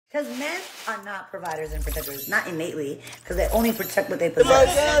Because men are not providers and protectors, not innately, because they only protect what they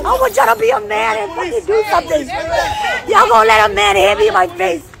possess. I want y'all to be a man and fucking do something. Y'all gonna let a man hit me in my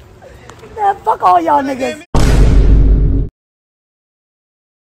face? Man, fuck all y'all niggas.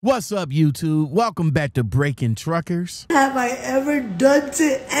 What's up, YouTube? Welcome back to Breaking Truckers. Have I ever done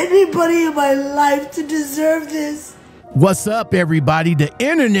to anybody in my life to deserve this? What's up, everybody? The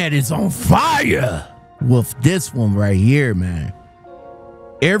internet is on fire with this one right here, man.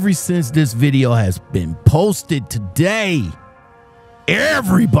 Ever since this video has been posted today,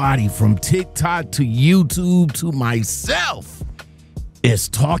 everybody from TikTok to YouTube to myself is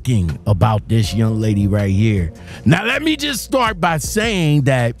talking about this young lady right here. Now, let me just start by saying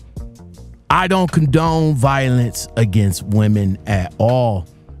that I don't condone violence against women at all.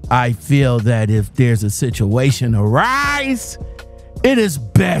 I feel that if there's a situation arise, it is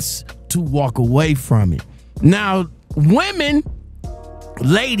best to walk away from it. Now, women,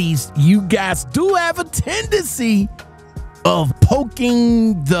 ladies, you guys do have a tendency of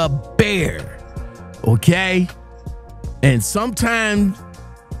poking the bear, okay? And sometimes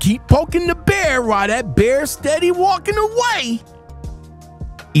keep poking the bear while that bear's steady walking away.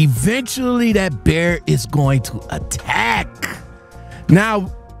 Eventually, that bear is going to attack.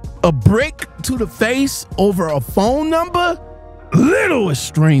 Now, a brick to the face over a phone number, little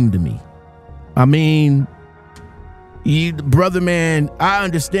extreme to me. I mean, brother, man, I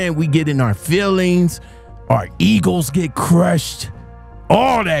understand we get in our feelings, our egos get crushed,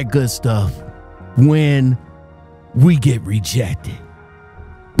 all that good stuff when we get rejected.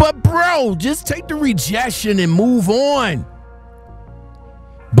 But bro, just take the rejection and move on.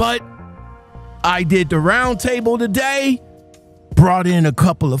 But I did the round table today, brought in a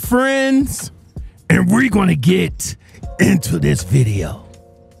couple of friends, and we're gonna get into this video.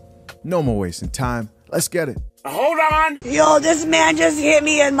 No more wasting time. Let's get it. Hold on. Yo, this man just hit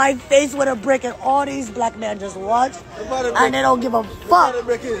me in my face with a brick, and all these black men just watch, and they don't give a fuck.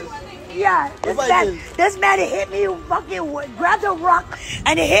 Yeah, this man hit me, fucking grabbed a rock,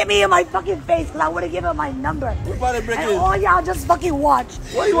 and he hit me in my fucking face because I would have given him my number. And all y'all just fucking watch.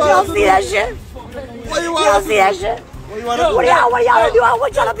 Y'all see that shit? Y'all see that shit? What y'all gonna do? I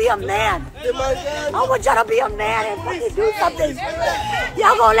want y'all to be a man. I want y'all to be a man and fucking do something.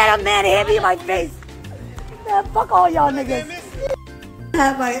 Y'all gonna let a man hit me in my face? Man, fuck all y'all niggas.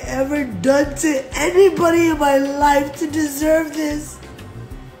 Have I ever done to anybody in my life to deserve this?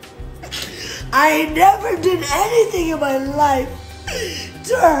 I never did anything in my life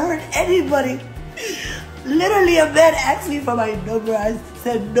to hurt anybody. Literally, a man asked me for my number. I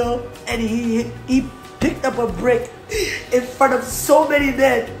said no, and he picked up a brick in front of so many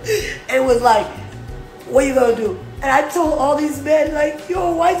men and was like, what you gonna do? And I told all these men, like,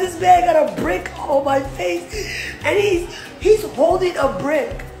 yo, why this man got a brick on my face? And he's holding a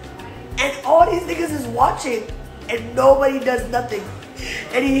brick, and all these niggas is watching, and nobody does nothing.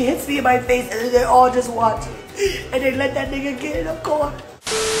 And he hits me in my face, and then they all just watch, and they let that nigga get in a car.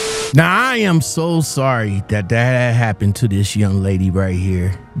 Now, I am so sorry that happened to this young lady right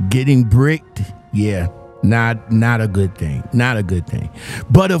here. Getting bricked, yeah, not a good thing. Not a good thing.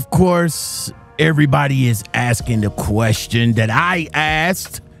 But of course, everybody is asking the question that I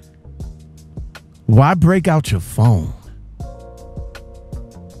asked. Why break out your phone?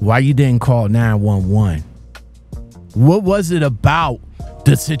 Why you didn't call 911? What was it about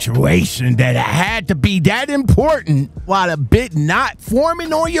the situation that had to be that important while a bit not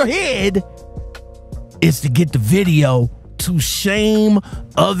forming on your head is to get the video to shame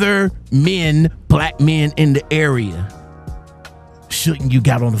other men, black men in the area? Shouldn't you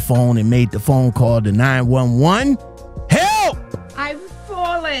got on the phone and made the phone call to 911? Help! I've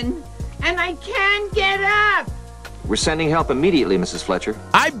fallen and I can't get up. We're sending help immediately, Mrs. Fletcher.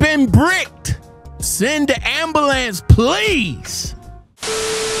 I've been bricked. Send the ambulance, please.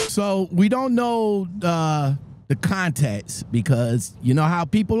 So we don't know the context because you know how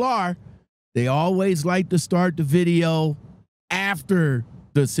people are. They always like to start the video after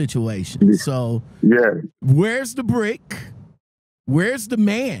the situation. So yeah, where's the brick? Where's the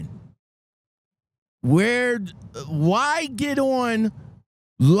man? Why get on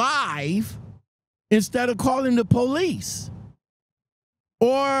live instead of calling the police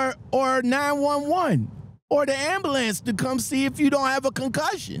or 911 or the ambulance to come see if you don't have a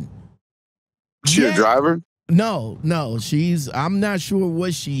concussion? She a driver? No, I'm not sure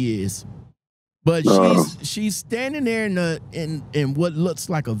what she is, but she's standing there in what looks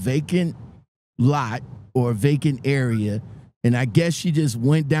like a vacant lot or a vacant area. And I guess she just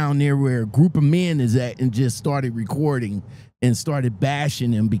went down there where a group of men is at and just started recording and started bashing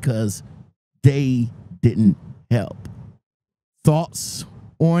them because they didn't help. Thoughts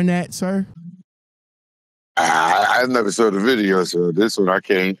on that, sir? I never saw the video, so this one I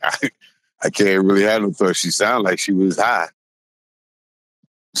can't really have no thought. She sounded like she was high.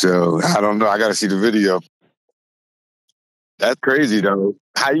 So I don't know. I gotta see the video. That's crazy though.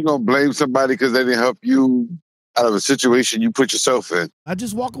 How you gonna blame somebody because they didn't help you out of a situation you put yourself in? I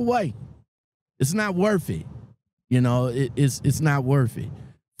just walk away. It's not worth it. You know, it's not worth it.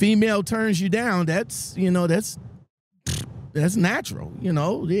 Female turns you down, that's natural. You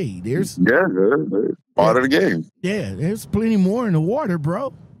know, hey, there's part of the game. Yeah, there's plenty more in the water,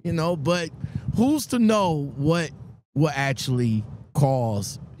 bro. You know, but who's to know what will actually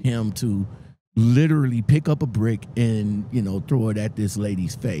cause him to literally pick up a brick and, you know, throw it at this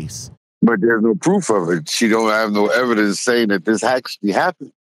lady's face? But there's no proof of it. She don't have no evidence saying that this actually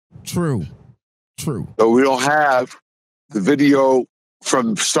happened. True. So we don't have the video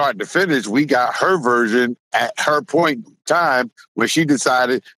from start to finish. We got her version at her point in time when she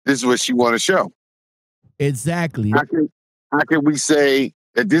decided this is what she want to show. Exactly. How can we say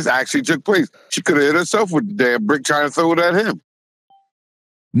that this actually took place? She could have hit herself with the damn brick trying to throw it at him.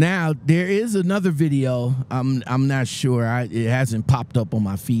 Now, there is another video. I'm not sure. It hasn't popped up on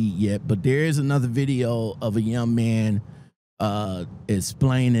my feed yet, but there is another video of a young man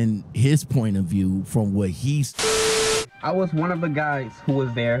explaining his point of view from what he's... I was one of the guys who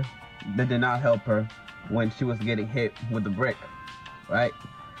was there that did not help her when she was getting hit with the brick, right?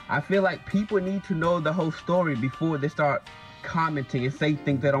 I feel like people need to know the whole story before they start commenting and say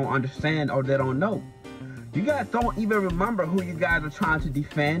things they don't understand or they don't know. You guys don't even remember who you guys are trying to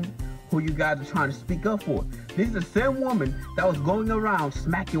defend, who you guys are trying to speak up for. This is the same woman that was going around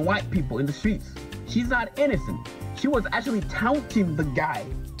smacking white people in the streets. She's not innocent. She was actually taunting the guy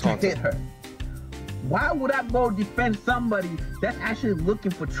to hit her. Why would I go defend somebody that's actually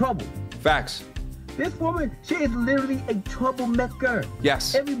looking for trouble? Facts. This woman, she is literally a troublemaker.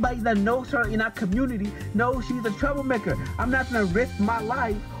 Yes. Everybody that knows her in our community knows she's a troublemaker. I'm not gonna risk my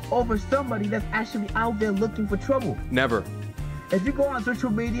life over somebody that's actually out there looking for trouble. Never. If you go on social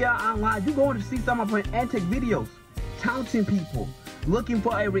media, online, you're going to see some of her antic videos, taunting people, looking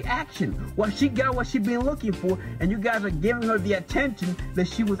for a reaction. Well, she got what she been looking for, and you guys are giving her the attention that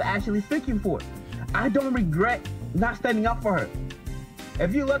she was actually seeking for. I don't regret not standing up for her.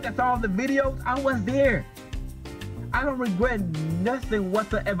 If you look at some of the videos, I was there. I don't regret nothing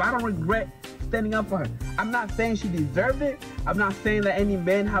whatsoever. I don't regret standing up for her. I'm not saying she deserved it. I'm not saying that any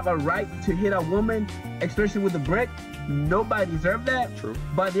man have a right to hit a woman, especially with a brick. Nobody deserves that. True.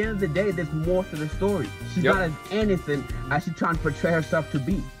 But at the end of the day, there's more to the story. She's not as innocent as she's trying to portray herself to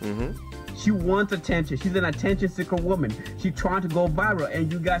be. She wants attention. She's an attention-seeker woman. She's trying to go viral,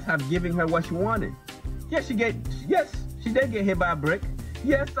 and you guys have given her what she wanted. Yes, she did get hit by a brick.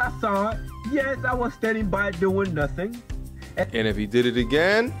 Yes, I saw it. Yes, I was standing by doing nothing. And if he did it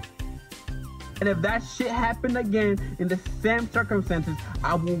again? And if that shit happened again in the same circumstances,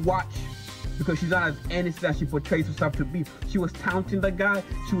 I will watch. Because she's not as innocent as she portrays herself to be. She was taunting the guy.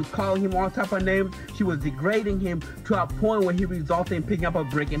 She was calling him all type of names. She was degrading him to a point where he resulted in picking up a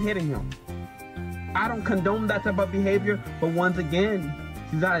brick and hitting him. I don't condone that type of behavior, but once again,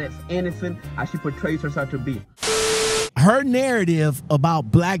 she's not as innocent as she portrays herself to be. Her narrative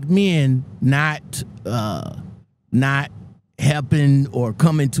about black men not helping or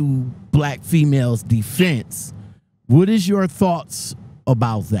coming to black females' defense. What is your thoughts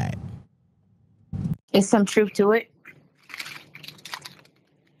about that? It's some truth to it.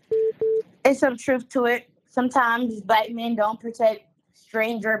 It's some truth to it. Sometimes black men don't protect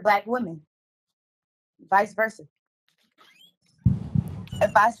stranger black women. Vice versa.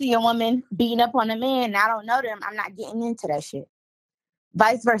 If I see a woman beating up on a man and I don't know them, I'm not getting into that shit.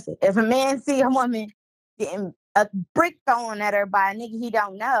 Vice versa. If a man see a woman getting a brick thrown at her by a nigga he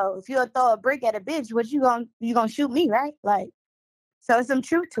don't know, if you'll throw a brick at a bitch, what you gonna shoot me, right? Like, so it's some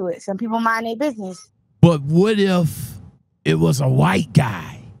truth to it. Some people mind their business. But what if it was a white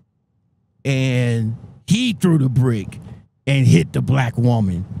guy and he threw the brick and hit the black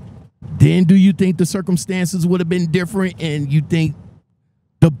woman? Then do you think the circumstances would have been different and you think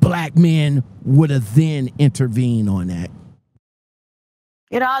the black men would have then intervened on that?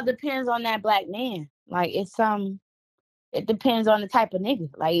 It all depends on that black man. Like, it depends on the type of nigga.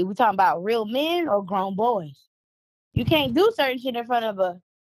 Like, we talking about real men or grown boys. You can't do certain shit in front of a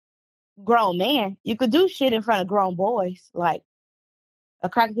grown man. You could do shit in front of grown boys. Like, a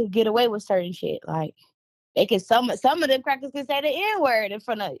cracker could get away with certain shit. Like, they could some of them crackers could say the N-word in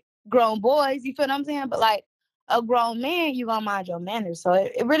front of grown boys. You feel what I'm saying? But like a grown man, you gonna mind your manners. So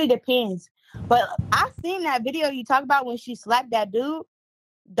it really depends. But I seen that video you talk about when she slapped that dude.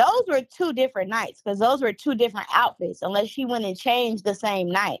 those were 2 different nights because those were 2 different outfits, unless she went and changed the same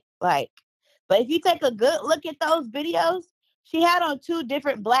night. Like, but if you take a good look at those videos, she had on 2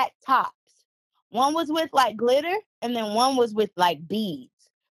 different black tops. One was with like glitter, and then one was with like beads.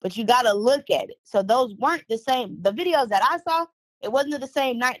 But you got to look at it. So those weren't the same. The videos that I saw, it wasn't the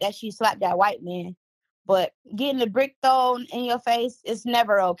same night that she slapped that white man. But getting the brick thrown in your face, it's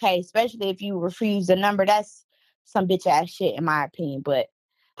never okay, especially if you refuse the number. That's some bitch ass shit, in my opinion. But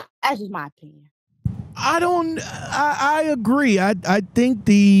that's just my opinion. I agree. I think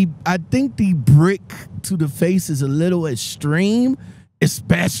the brick to the face is a little extreme,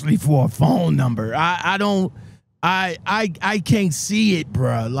 especially for a phone number. I can't see it,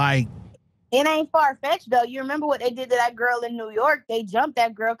 bruh. Like, it ain't far-fetched, though. You remember what they did to that girl in New York? They jumped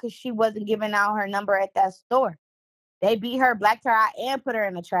that girl because she wasn't giving out her number at that store. They beat her, blacked her out, and put her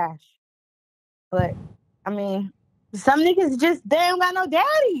in the trash. But, I mean, some niggas just, they don't got no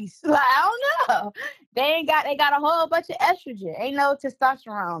daddies. Like, I don't know. They got a whole bunch of estrogen. Ain't no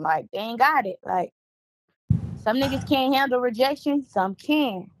testosterone. Like, they ain't got it. Like, some niggas can't handle rejection. Some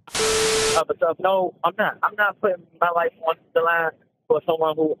can. But no, I'm not putting my life on the line for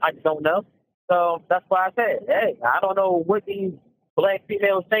someone who I don't know. So that's why I said, hey, I don't know what these black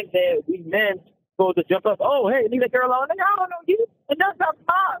females think that we men supposed to jump up. Oh, hey, leave that girl on. I don't know you. And that's not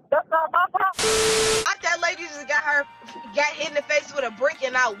my problem. Like that lady just got hit in the face with a brick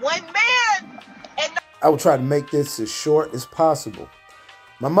and not one man. And I will try to make this as short as possible.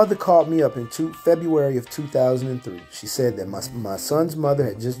 My mother called me up in February of 2003. She said that my son's mother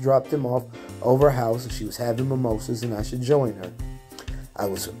had just dropped him off over her house and she was having mimosas and I should join her. I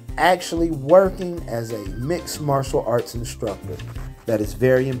was actually working as a mixed martial arts instructor. That is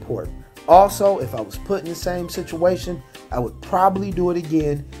very important. Also, if I was put in the same situation, I would probably do it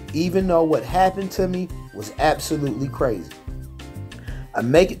again, even though what happened to me was absolutely crazy. I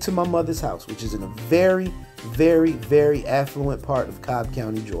make it to my mother's house, which is in a very, very, very affluent part of Cobb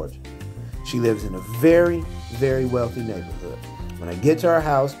County, Georgia. She lives in a very, very wealthy neighborhood. When I get to her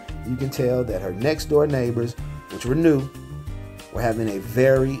house, you can tell that her next door neighbors, which were new, were having a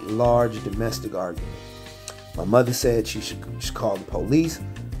very large domestic argument. My mother said she should call the police.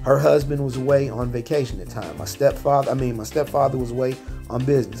 Her husband was away on vacation at the time. My stepfather was away on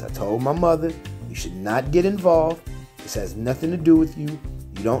business. I told my mother, you should not get involved. This has nothing to do with you.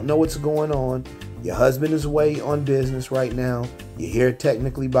 You don't know what's going on. Your husband is away on business right now. You're here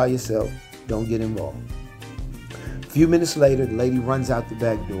technically by yourself. Don't get involved. A few minutes later, the lady runs out the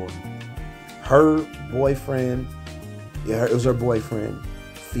back door. Her boyfriend, it was her boyfriend,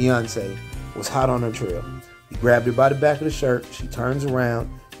 fiance, was hot on her trail. He grabbed her by the back of the shirt. She turns around.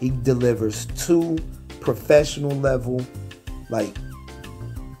 He delivers 2 professional level, like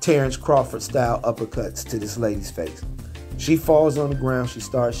Terrence Crawford style uppercuts to this lady's face. She falls on the ground. She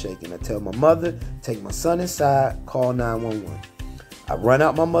starts shaking. I tell my mother, take my son inside, call 911. I run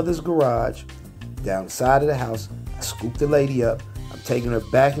out my mother's garage, down the side of the house. I scoop the lady up. I'm taking her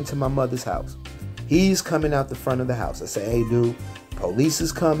back into my mother's house. He's coming out the front of the house. I say, hey, dude, police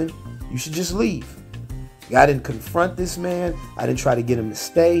is coming. You should just leave. I didn't confront this man. I didn't try to get him to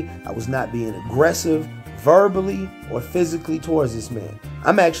stay. I was not being aggressive, verbally or physically towards this man.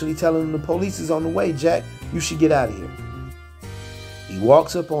 I'm actually telling him the police is on the way, Jack. You should get out of here. He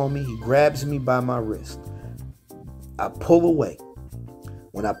walks up on me. He grabs me by my wrist. I pull away.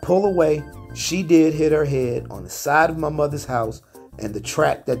 When I pull away, she did hit her head on the side of my mother's house and the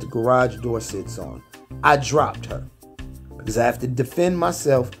track that the garage door sits on. I dropped her because I have to defend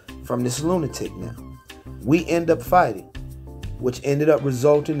myself from this lunatic now. We end up fighting, which ended up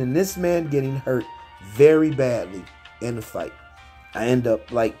resulting in this man getting hurt very badly in the fight. I end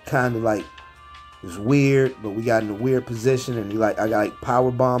up it was weird, but we got in a weird position and I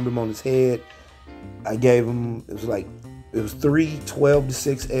power bombed him on his head. I gave him, it was 3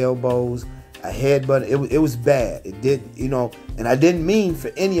 12-6 elbows. I headbutted. It was bad. It did, and I didn't mean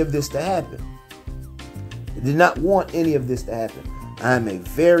for any of this to happen. I did not want any of this to happen. I am a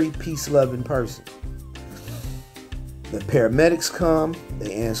very peace-loving person. The paramedics come.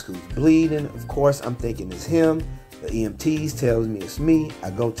 They ask who's bleeding. Of course, I'm thinking it's him. The EMTs tells me it's me. I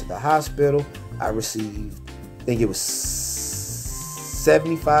go to the hospital. I received, I think it was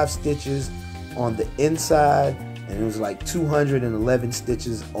 75 stitches on the inside, and it was like 211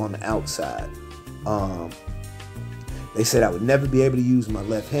 stitches on the outside. They said I would never be able to use my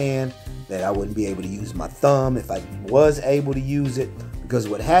left hand, that I wouldn't be able to use my thumb if I was able to use it, because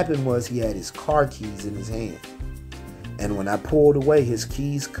what happened was he had his car keys in his hand. And when I pulled away, his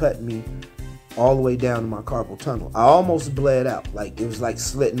keys cut me all the way down to my carpal tunnel. I almost bled out. It was like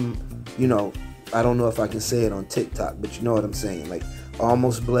slitting, I don't know if I can say it on TikTok, but you know what I'm saying.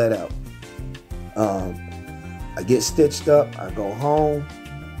 almost bled out. I get stitched up. I go home.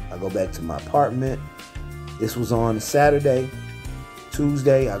 I go back to my apartment. This was on a Saturday.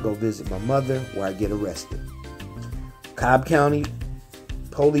 Tuesday, I go visit my mother where I get arrested. Cobb County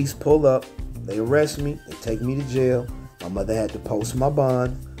police pull up. They arrest me. They take me to jail. My mother had to post my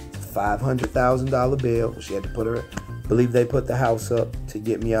bond. It's a $500,000 bail. She had to put her, I believe they put the house up to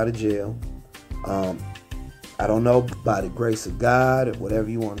get me out of jail. I don't know, by the grace of God or whatever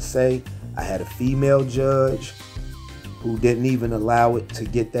you want to say, I had a female judge who didn't even allow it to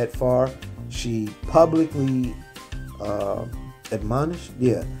get that far. She publicly admonished,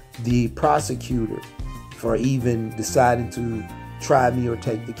 the prosecutor for even deciding to try me or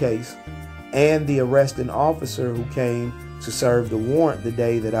take the case, and the arresting officer who came to serve the warrant the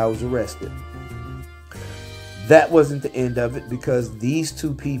day that I was arrested. That wasn't the end of it, because these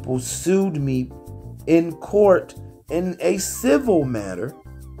two people sued me in court in a civil matter.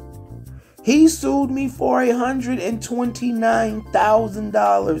 He sued me for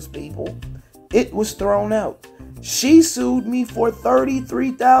 $129,000, people. It was thrown out. She sued me for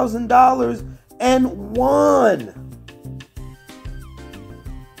 $33,000 and won.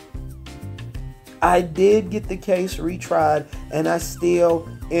 I did get the case retried, and I still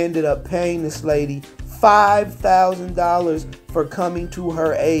ended up paying this lady $5,000 for coming to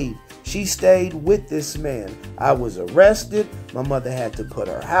her aid. She stayed with this man. I was arrested. My mother had to put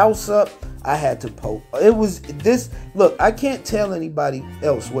her house up. I had to post. It was this. Look, I can't tell anybody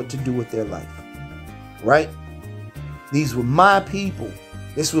else what to do with their life, right? These were my people.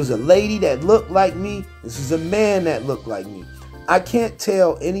 This was a lady that looked like me. This was a man that looked like me. I can't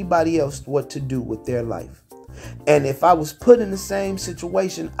tell anybody else what to do with their life. And if I was put in the same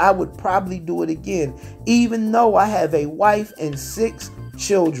situation, I would probably do it again, even though I have a wife and 6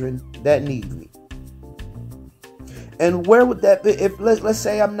 children that need me. And where would that be? If let's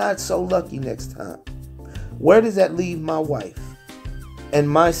say I'm not so lucky next time, where does that leave my wife and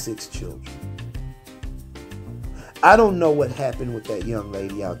my 6 children? I don't know what happened with that young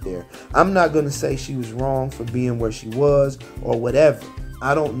lady out there. I'm not going to say she was wrong for being where she was or whatever.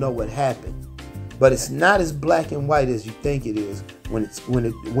 I don't know what happened. But it's not as black and white as you think it is when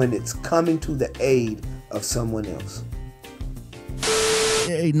it's coming to the aid of someone else.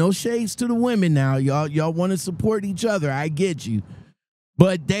 Hey, no shades to the women now. Y'all want to support each other. I get you.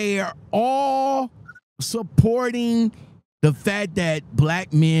 But they are all supporting the fact that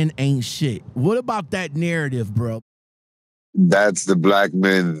black men ain't shit. What about that narrative, bro? That's the black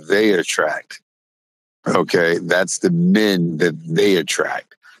men they attract. Okay, that's the men that they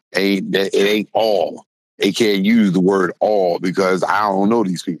attract. It ain't all. They can't use the word all because I don't know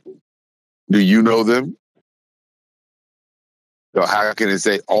these people. Do you know them? So how can it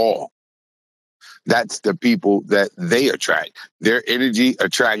say all? That's the people that they attract. Their energy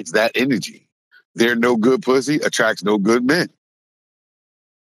attracts that energy. Their no good pussy attracts no good men.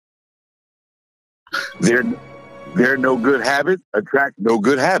 Their no good habits attract no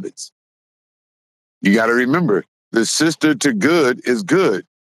good habits. You got to remember, the sister to good is good.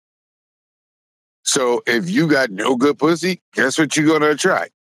 So if you got no good pussy, guess what you're going to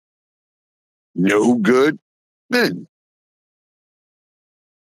attract? No good men.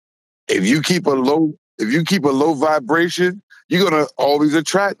 If you keep a low vibration, you're going to always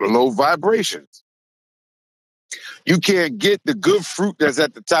attract low vibrations. You can't get the good fruit that's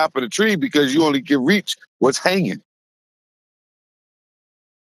at the top of the tree because you only can reach what's hanging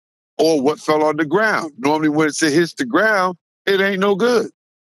or what fell on the ground. Normally when it hits the ground, it ain't no good.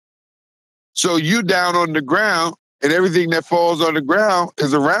 So you down on the ground and everything that falls on the ground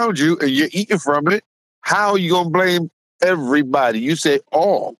is around you and you're eating from it. How are you going to blame everybody? You say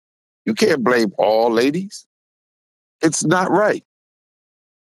all. You can't blame all ladies. It's not right.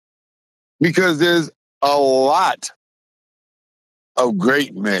 Because there's a lot of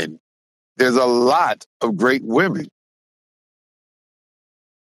great men. There's a lot of great women.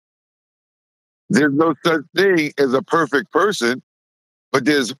 There's no such thing as a perfect person, but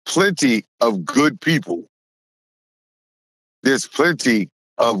there's plenty of good people. There's plenty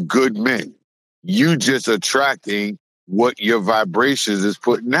of good men. You just attracting what your vibrations is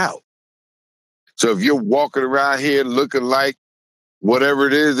putting out. So if you're walking around here looking like whatever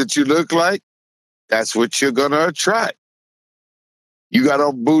it is that you look like, that's what you're going to attract. You got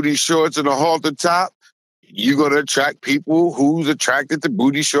on booty shorts and a halter top, you're going to attract people who's attracted to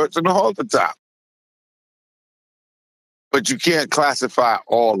booty shorts and a halter top. But you can't classify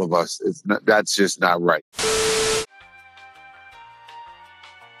all of us. That's just not right.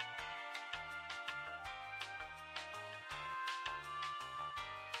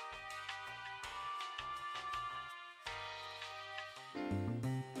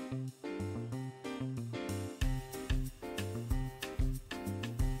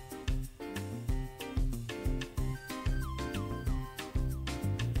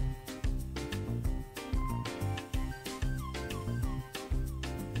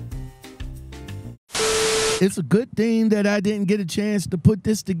 it's a good thing that I didn't get a chance to put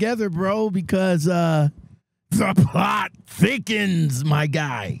this together, bro, because the plot thickens, my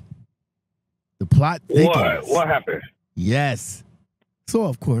guy. The plot thickens. What happened? Yes. So,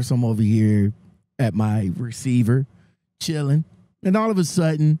 of course, I'm over here at my receiver, chilling, and all of a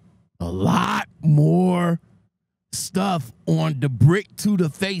sudden, a lot more stuff on the brick to the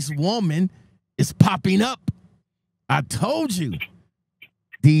face woman is popping up. I told you.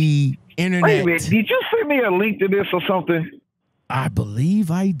 The internet. Wait a minute, did you send me a link to this or something? I believe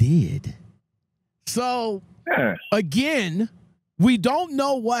I did. So, again, we don't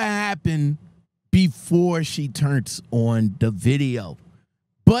know what happened before she turns on the video.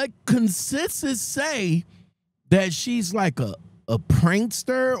 But consensus say that she's like a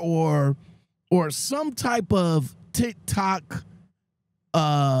prankster or some type of TikTok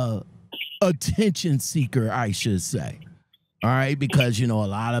attention seeker, I should say. All right, because, you know, a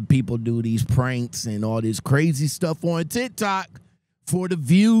lot of people do these pranks and all this crazy stuff on TikTok for the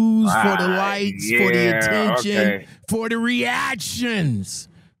views, for the likes, for the attention, for the reactions.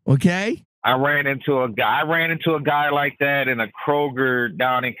 Okay? I ran into a guy like that in a Kroger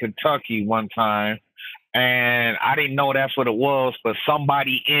down in Kentucky one time, and I didn't know that's what it was, but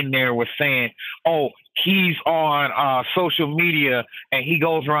somebody in there was saying, "Oh, he's on social media and he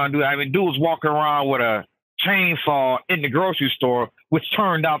goes around dude was walking around with a chainsaw in the grocery store, which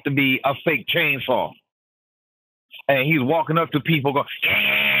turned out to be a fake chainsaw, and he's walking up to people going,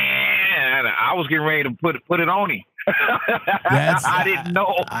 yeah, and I was getting ready to put it on him." I didn't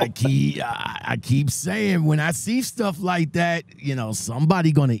know. I keep saying when I see stuff like that, you know,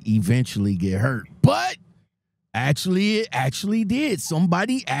 somebody gonna eventually get hurt. But actually, it actually did.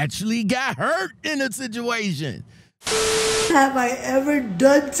 Somebody actually got hurt in a situation. Have I ever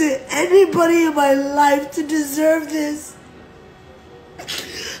done to anybody in my life to deserve this?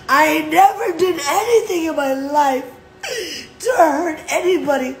 I never did anything in my life to hurt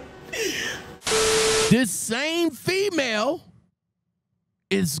anybody. This same female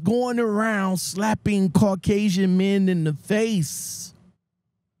is going around slapping Caucasian men in the face.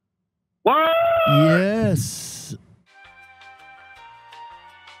 What? Yes.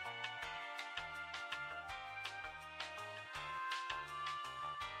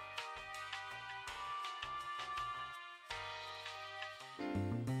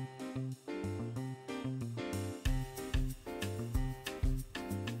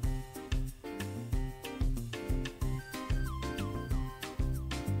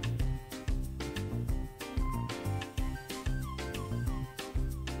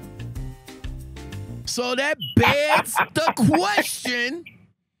 So that begs the question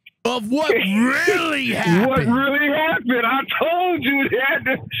of what really happened. What really happened? I told you that.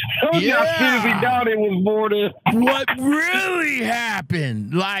 I told you I down it was more than what really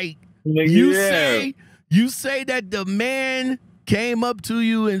happened. Like you say that the man came up to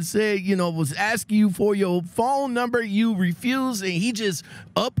you and said, you know, was asking you for your phone number, you refused, and he just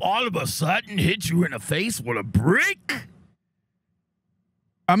up all of a sudden hit you in the face with a brick.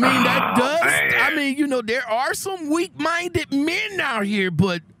 I mean, that does. Man. I mean, you know, there are some weak-minded men out here,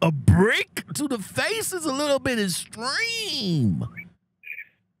 but a brick to the face is a little bit extreme.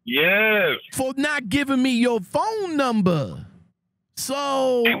 Yes. For not giving me your phone number.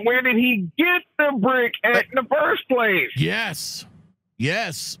 So. And where did he get the brick in the first place? Yes.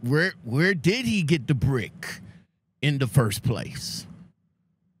 Yes. Where did he get the brick in the first place?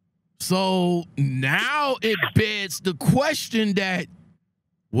 So now it begs the question that,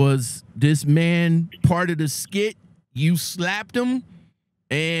 was this man part of the skit? You slapped him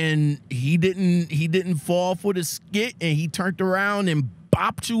and he didn't fall for the skit and he turned around and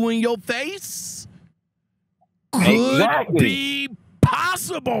bopped you in your face? Could be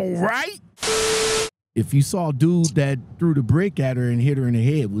possible, right? If you saw a dude that threw the brick at her and hit her in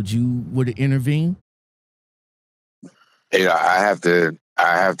the head, would it intervene? You know, I have to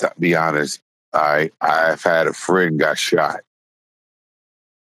be honest. I've had a friend got shot.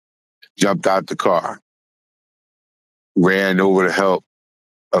 Jumped out the car, ran over to help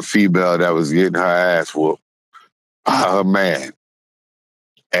a female that was getting her ass whooped by her man.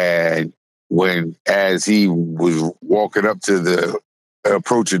 And as he was walking up to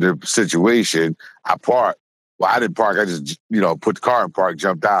approaching the situation, I parked. Well, I didn't park. I just, put the car in park,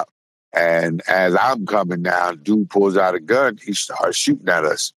 jumped out. And as I'm coming down, dude pulls out a gun. He starts shooting at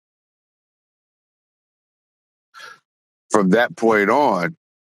us. From that point on,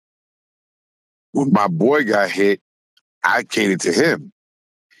 when my boy got hit, I catered to him.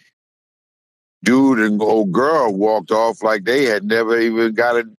 Dude and old girl walked off like they had never even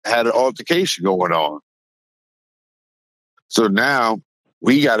had an altercation going on. So now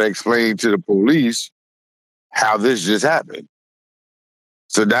we got to explain to the police how this just happened.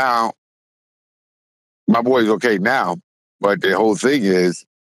 So now, my boy's okay now, but the whole thing is,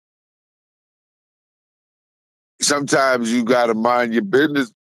 sometimes you got to mind your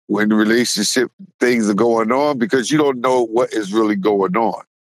business when the relationship things are going on because you don't know what is really going on.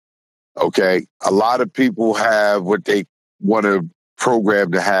 Okay? A lot of people have what they want to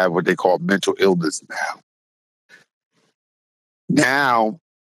program to have, what they call mental illness now. Now,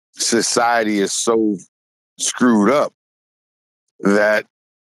 society is so screwed up that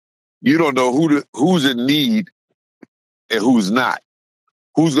you don't know who's in need and who's not.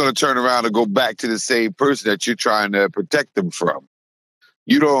 Who's going to turn around and go back to the same person that you're trying to protect them from?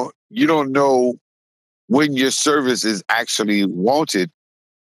 You don't know when your service is actually wanted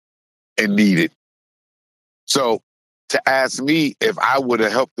and needed. So to ask me if I would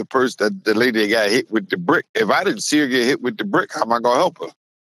have helped the person, the lady that got hit with the brick, if I didn't see her get hit with the brick, how am I going to help her?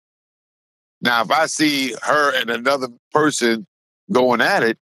 Now, if I see her and another person going at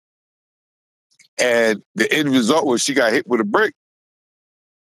it, and the end result was she got hit with a brick,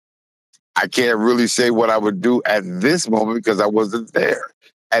 I can't really say what I would do at this moment because I wasn't there.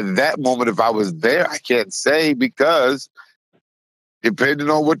 At that moment, if I was there, I can't say because depending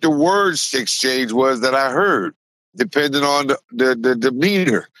on what the words exchange was that I heard, depending on the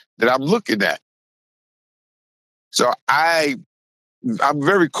demeanor that I'm looking at. So I'm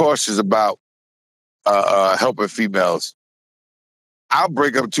very cautious about helping females. I'll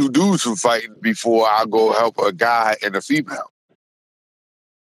break up two dudes from fighting before I'll go help a guy and a female.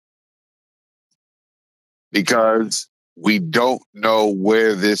 Because we don't know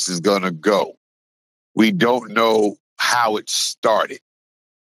where this is going to go. We don't know how it started.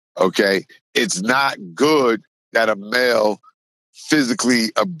 Okay? It's not good that a male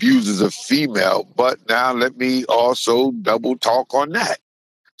physically abuses a female, but now let me also double talk on that.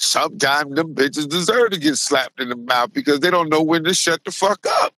 Sometimes them bitches deserve to get slapped in the mouth because they don't know when to shut the fuck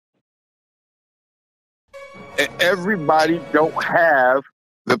up. And everybody don't have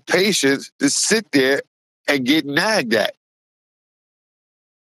the patience to sit there and get nagged at,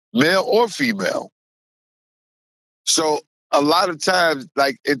 male or female. So a lot of times,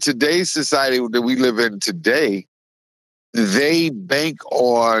 like in today's society that we live in today, they bank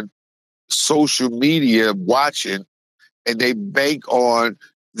on social media watching, and they bank on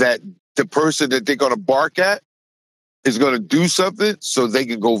that the person that they're going to bark at is going to do something so they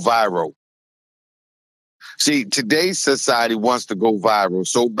can go viral. See, today's society wants to go viral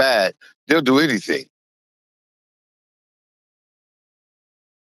so bad, they'll do anything.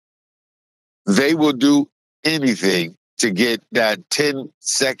 They will do anything to get that 10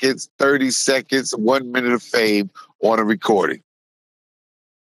 seconds, 30 seconds, 1 minute of fame on a recording.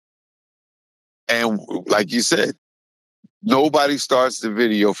 And like you said, nobody starts the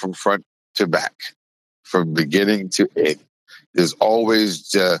video from front to back, from beginning to end. There's always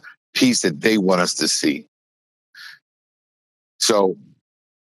the piece that they want us to see. So,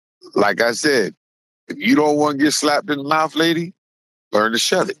 like I said, if you don't want to get slapped in the mouth, lady, learn to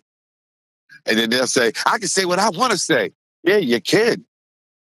shut it. And then they'll say, I can say what I want to say. Yeah, you can.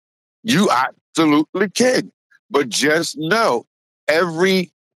 You absolutely can. But just know,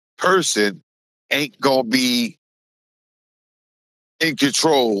 every person ain't going to be in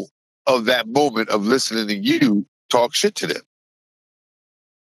control of that moment of listening to you talk shit to them.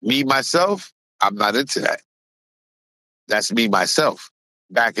 Me, myself, I'm not into that. That's me, myself.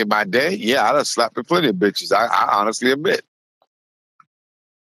 Back in my day, yeah, I'd have slapped plenty of bitches. I honestly admit.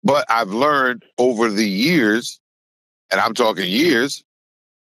 But I've learned over the years, and I'm talking years,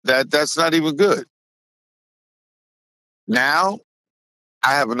 that that's not even good. Now,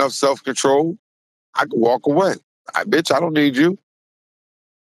 I have enough self-control, I can walk away. Bitch, I don't need you.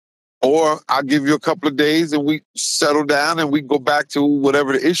 Or I'll give you a couple of days and we settle down and we go back to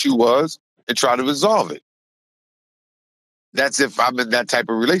whatever the issue was and try to resolve it. That's if I'm in that type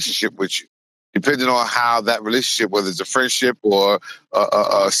of relationship with you. Depending on how that relationship, whether it's a friendship or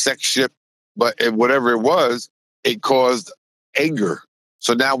a sexship, but whatever it was, it caused anger.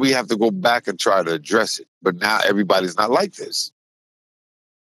 So now we have to go back and try to address it. But now everybody's not like this.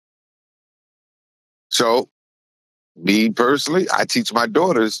 So, me personally, I teach my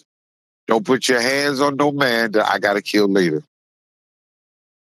daughters, don't put your hands on no man that I got to kill later.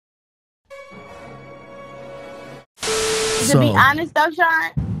 To be honest though,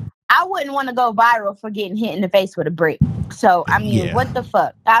 Sean, I wouldn't want to go viral for getting hit in the face with a brick. So, I mean, what the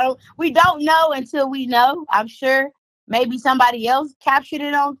fuck? We don't know until we know. I'm sure maybe somebody else captured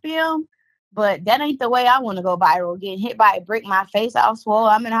it on film, but that ain't the way I want to go viral. Getting hit by a brick, my face all swole,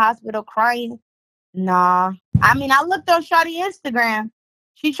 I'm in the hospital crying. Nah. I mean, I looked on Shawty's Instagram.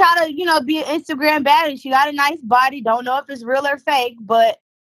 she try to, you know, be an Instagram baddie. She got a nice body. Don't know if it's real or fake, but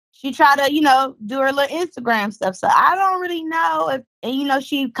she try to, you know, do her little Instagram stuff. So I don't really know if, and you know,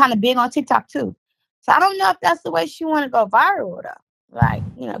 she kind of big on TikTok too. So I don't know if that's the way she want to go viral though. Like,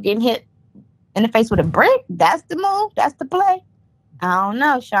 you know, getting hit in the face with a brick. That's the move. That's the play. I don't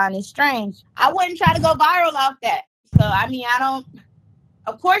know, Sean. It's strange. I wouldn't try to go viral off that. So, I mean, I don't.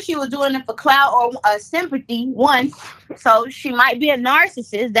 Of course, she was doing it for clout or sympathy, one. So she might be a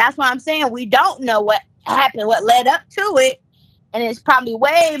narcissist. That's why I'm saying we don't know what happened, what led up to it. And it's probably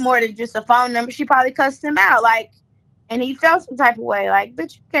way more than just a phone number. She probably cussed him out. Like, and he felt some type of way. Like,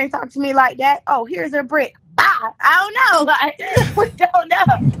 bitch, you can't talk to me like that. Oh, here's a brick. Bah! I don't know. Like, we don't know.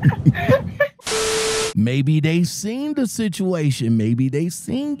 Maybe they seen the situation. Maybe they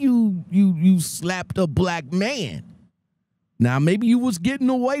seen you slapped a black man. Now, maybe you was getting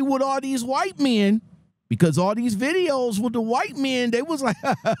away with all these white men because all these videos with the white men, they was like,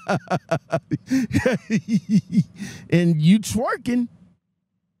 and you twerking.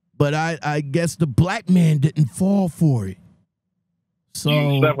 But I guess the black man didn't fall for it. So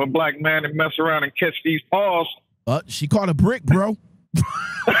you slap a black man and mess around and catch these paws. She caught a brick, bro.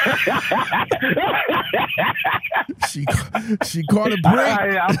 she caught a brick.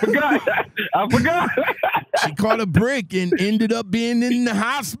 I forgot. She caught a brick and ended up being in the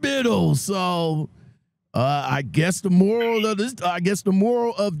hospital. So I guess the moral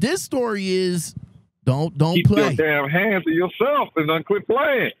of this story is don't keep play. Keep your damn hands to yourself and don't quit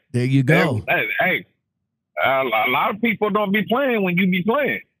playing. There you go. Hey, a lot of people don't be playing when you be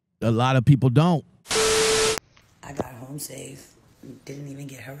playing. A lot of people don't. I got home safe. Didn't even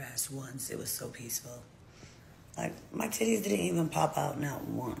get harassed once. It was so peaceful. Like, my titties didn't even pop out, not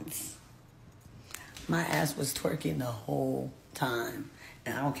once. My ass was twerking the whole time.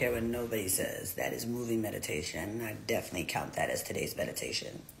 And I don't care what nobody says. That is moving meditation. And I definitely count that as today's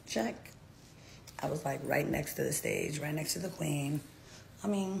meditation. Check. I was like right next to the stage, right next to the queen. I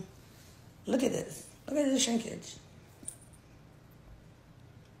mean, look at this. Look at this shrinkage.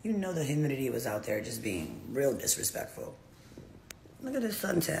 You know the humidity was out there just being real disrespectful. Look at this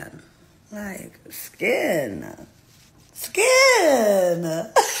suntan. Like, skin.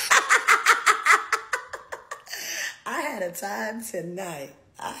 I had a time tonight.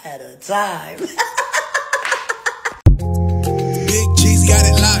 I had a time. Big G's got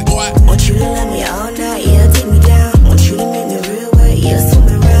it locked, boy. Want you to love me all night, yeah, take me down. Want you to make me real wet, yeah, swim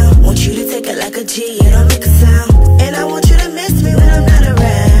around. Want you to take it like a G, yeah, don't make a sound. And I want you to miss me when I'm not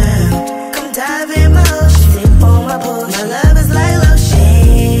around. Come dive in my ocean, sip on my potion. My love is like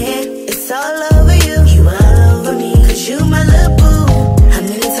lotion. It's all over you, you all over me. Cause you my little boo. How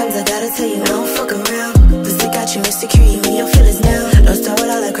many times I gotta tell you, don't fuck around. Cause they got you insecure, you and your feelings now.